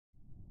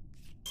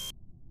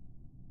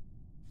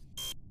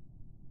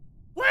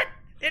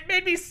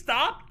made me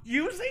stop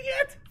using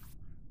it?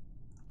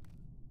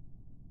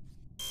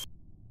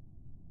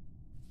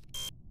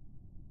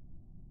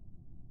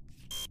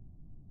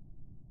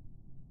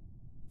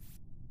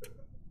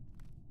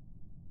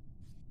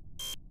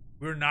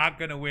 We're not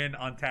gonna win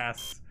on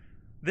tasks.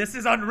 This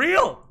is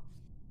unreal!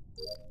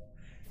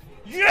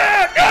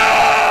 Yeah!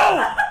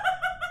 No!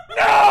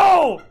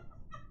 No!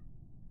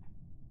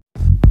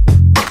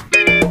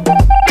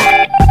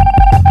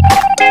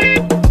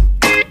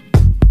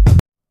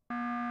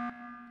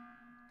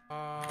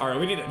 Alright,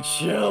 we need to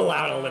chill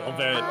out a little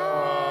bit.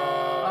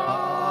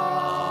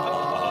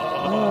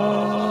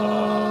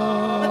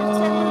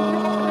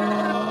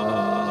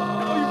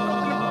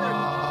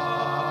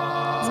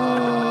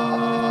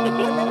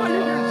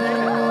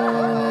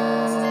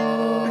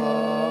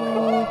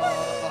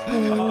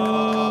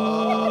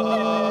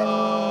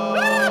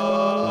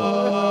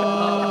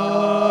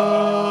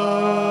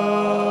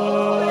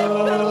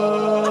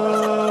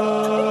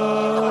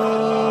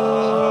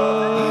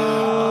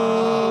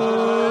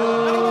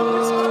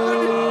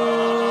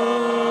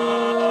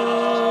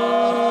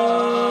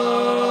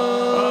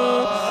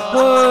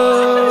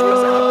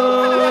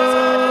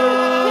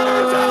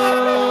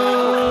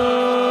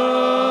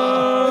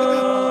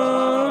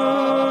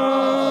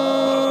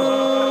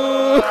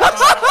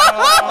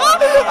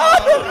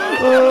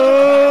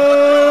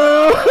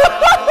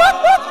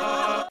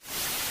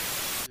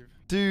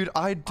 Dude,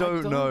 I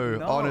don't know.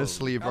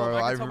 Honestly, bro.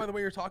 I can tell by the way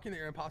you're talking that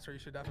you're an imposter. You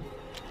should definitely.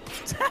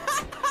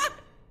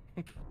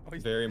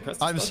 Very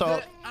impressive. I'm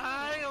so.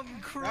 I am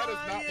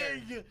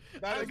crying.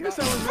 I guess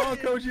I was wrong,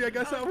 Koji. I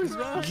guess I was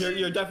wrong.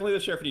 You're definitely the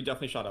sheriff, and you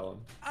definitely shot Ellen.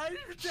 I'm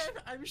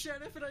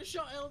sheriff, and I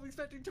shot Ellen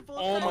expecting to pull.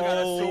 Oh my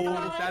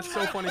god, that's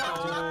so funny. That's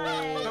so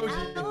funny,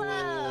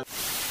 Koji.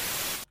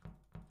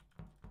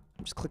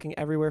 I'm just clicking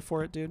everywhere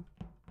for it, dude.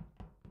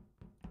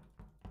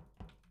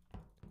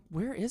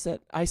 Where is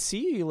it? I see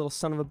you, you little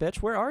son of a bitch.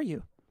 Where are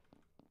you?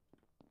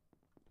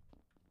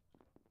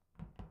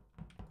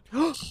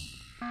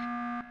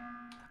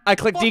 I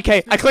clicked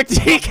DK. I clicked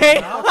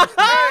DK.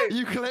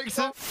 You clicked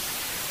it.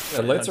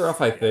 The lights are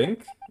off, I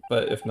think.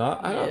 But if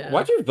not, I don't. Yeah.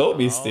 Why'd you vote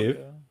me, Steve?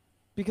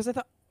 Because I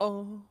thought,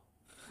 oh.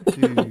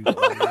 Dude, what?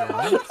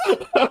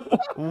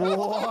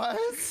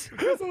 What?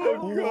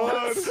 Oh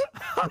god.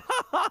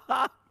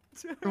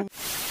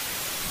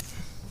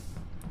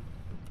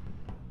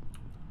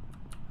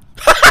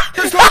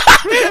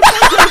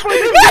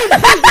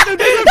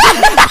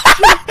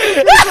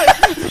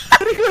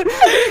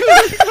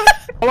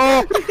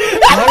 Hello?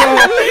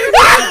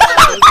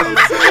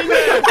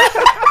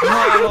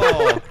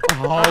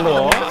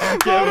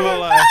 Hello?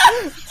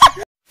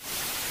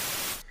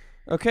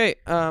 Okay,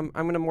 I'm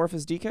gonna morph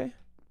as DK.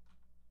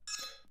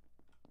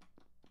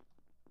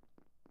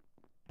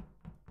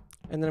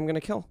 And then I'm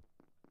gonna kill.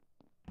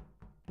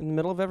 In the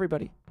middle of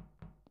everybody.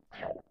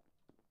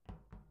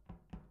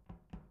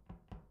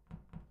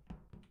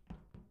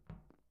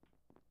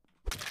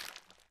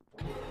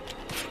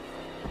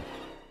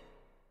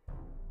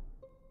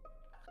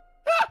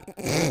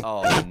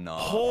 Oh no.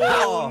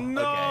 Oh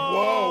no. Okay.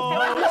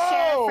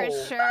 Whoa. For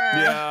sure.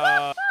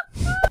 Yeah.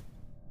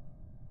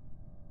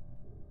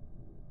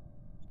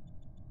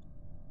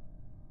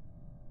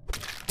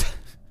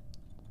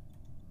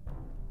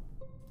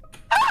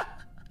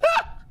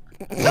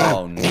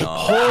 Oh no.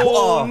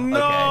 Oh no.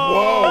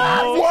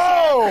 Okay.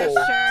 Whoa.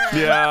 For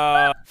sure.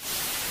 Yeah.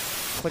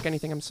 Click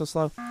anything, I'm so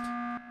slow.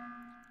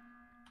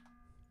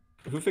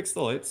 Who fixed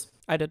the lights?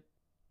 I did.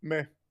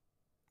 Me.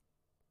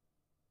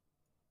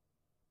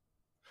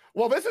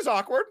 Well, this is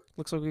awkward.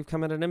 Looks like we've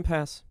come at an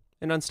impasse.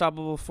 An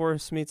unstoppable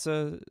force meets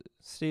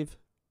Steve.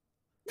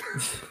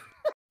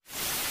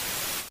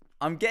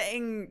 I'm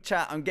getting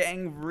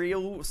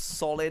real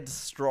solid,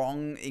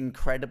 strong,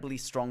 incredibly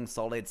strong,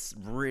 solid,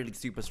 really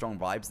super strong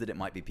vibes that it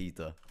might be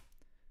Peter.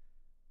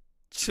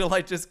 Shall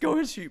I just go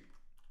and shoot?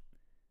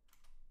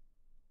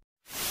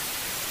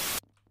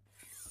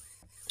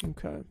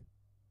 Okay.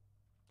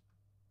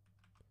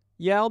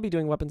 Yeah, I'll be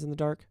doing weapons in the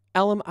dark.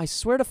 Ellum, I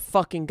swear to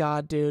fucking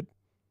God, dude.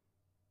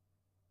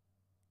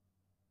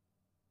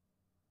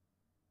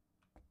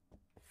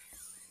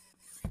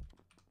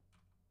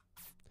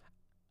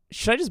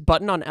 Should I just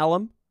button on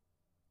Ellum?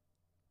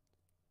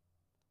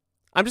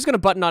 I'm just gonna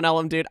button on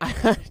Ellum, dude. I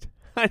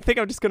think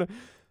I'm just gonna...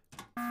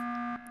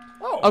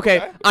 Oh,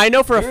 Okay, I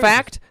know for a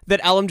fact that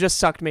Ellum just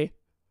sucked me.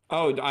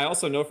 Oh, I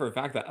also know for a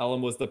fact that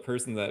Ellen was the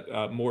person that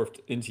morphed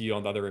into you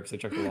on the other episode.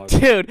 Check the log.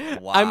 Dude,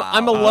 Wow.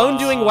 I'm alone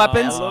doing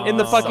weapons in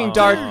the fucking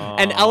dark,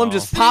 and Ellum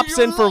just pops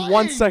in for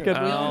 1 second.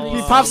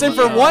 He pops in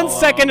for 1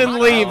 second and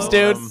leaves,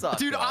 dude.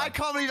 Dude, I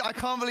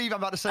can't believe I'm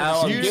about to say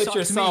Ellen, this. You get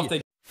yourself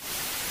me.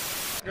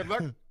 Good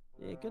luck.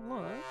 Yeah, good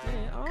luck.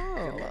 Yeah,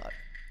 oh, Good luck.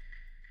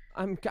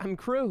 I'm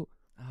crew.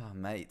 Oh,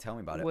 mate, tell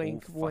me about it.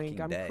 Wink, all wink.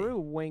 fucking I'm day. crew.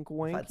 Wink,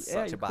 wink. I've had Yeah,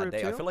 such you a bad crew day.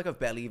 I too? feel like I've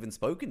barely even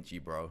spoken to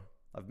you, bro.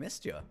 I've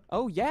missed you.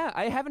 Oh yeah,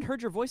 I haven't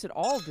heard your voice at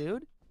all,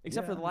 dude.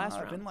 Except for the last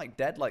round. I've been like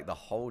dead like the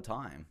whole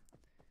time.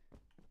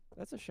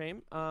 That's a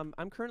shame.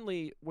 I'm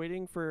currently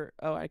waiting for.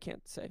 Oh, I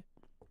can't say.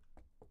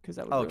 Because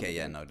that would. Okay,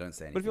 yeah, no, don't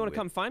say anything. But if you want to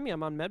weird. come find me,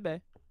 I'm on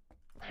medbay.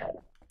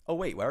 Oh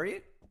wait, where are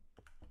you?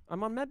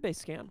 I'm on medbay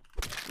scan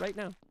right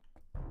now.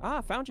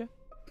 Ah, found you.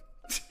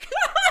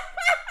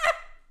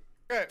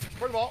 Okay,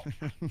 first of all,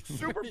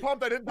 super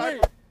pumped I didn't die.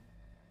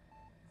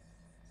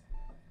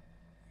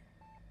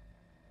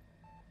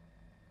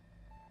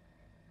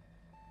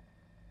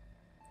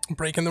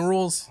 Breaking the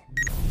rules.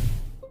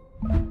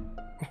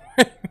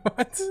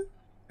 What?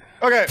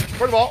 Okay,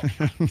 first of all,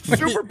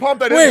 super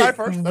pumped I didn't die Wait,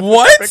 first. That's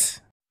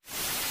what?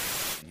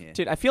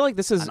 Dude, I feel like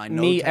this is And I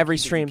know me every technically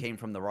stream. you came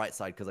from the right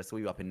side because I saw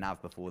you up in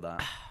nav before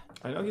that.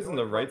 I know he's on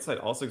the right side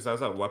also because I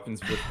was at weapons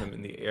with him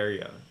in the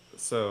area.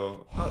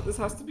 So this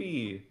has to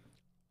be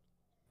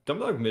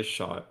Dumbdog missed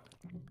shot.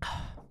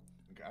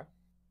 Okay.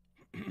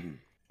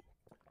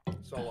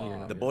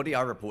 So, The body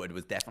I reported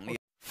was definitely.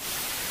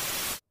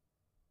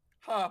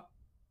 huh?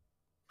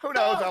 Who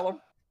knows,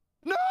 Ellum?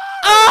 No!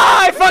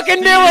 Ah, I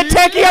fucking knew it,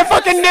 Techie! I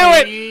fucking knew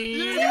it!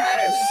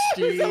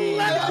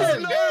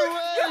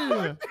 No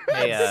way!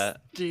 Hey,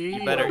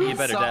 you better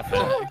deafen.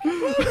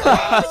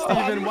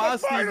 Wow,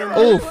 Steven.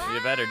 Oof.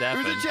 You better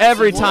deafen.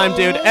 Every time,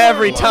 dude.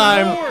 Every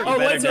time. Oh,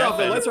 lights are off.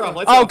 Lights are off.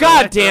 Lights Oh, off.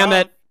 god damn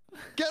it.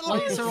 Get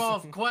Lights lost. are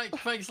off.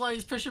 Quick,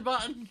 slides, push a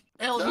button.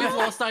 Elm, you've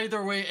lost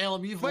either way.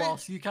 Elm, you've Wait.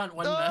 lost. You can't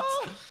win No.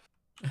 this.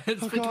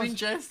 It's between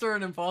Jester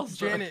and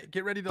Imposter. Janet,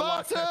 get ready to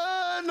lock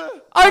that.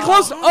 Button! I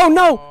closed. Oh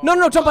no. No,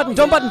 no, don't button.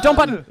 Don't button. Don't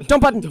button. Don't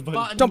button.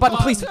 Don't button.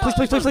 Please, please,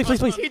 please, please, please, please,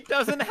 please. He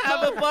doesn't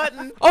have a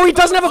button. Oh, he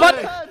doesn't have a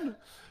button. Button!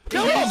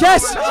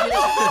 Yes.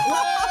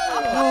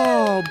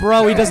 Oh,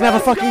 bro, he doesn't have a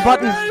fucking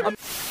button. You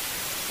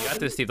got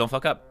this, Steve. Don't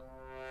fuck up.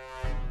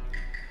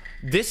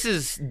 This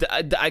is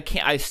I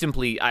can't.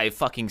 I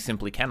fucking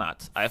simply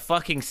cannot. I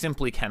fucking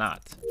simply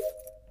cannot.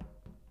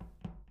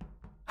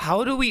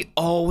 How do we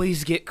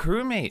always get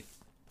crewmate?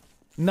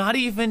 Not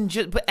even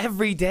just, but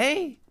every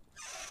day.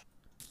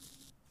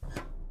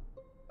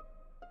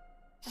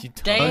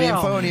 Only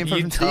info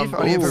from Steve.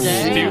 Only info from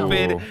Steve.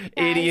 Stupid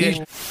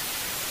idiot.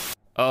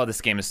 Oh,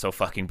 this game is so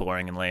fucking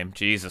boring and lame.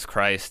 Jesus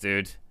Christ,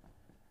 dude.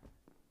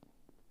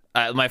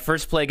 My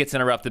first play gets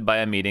interrupted by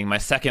a meeting. My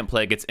second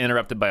play gets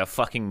interrupted by a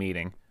fucking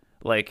meeting.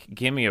 Like,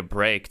 give me a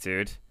break,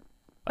 dude.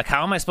 Like,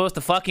 how am I supposed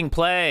to fucking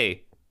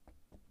play?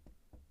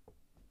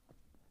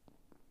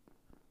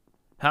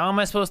 How am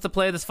I supposed to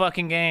play this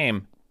fucking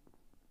game?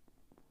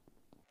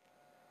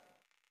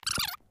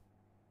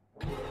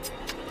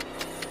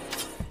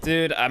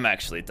 Dude, I'm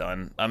actually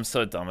done. I'm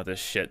so done with this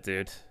shit,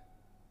 dude.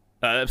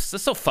 It's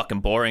just so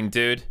fucking boring,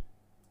 dude.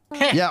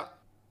 Yeah.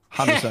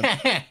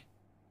 100%.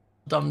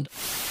 Dumb.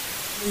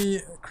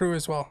 The crew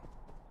as well.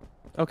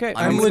 Okay,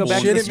 I'm I'm gonna go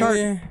back to the start.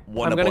 legitimately.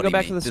 Wanna I'm gonna go body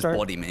back me. to the Just start.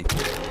 body me.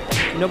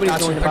 Nobody's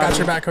going to I got bother your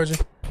me. back,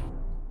 Koji.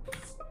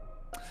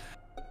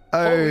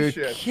 Holy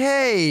shit.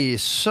 Okay,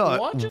 so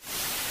What?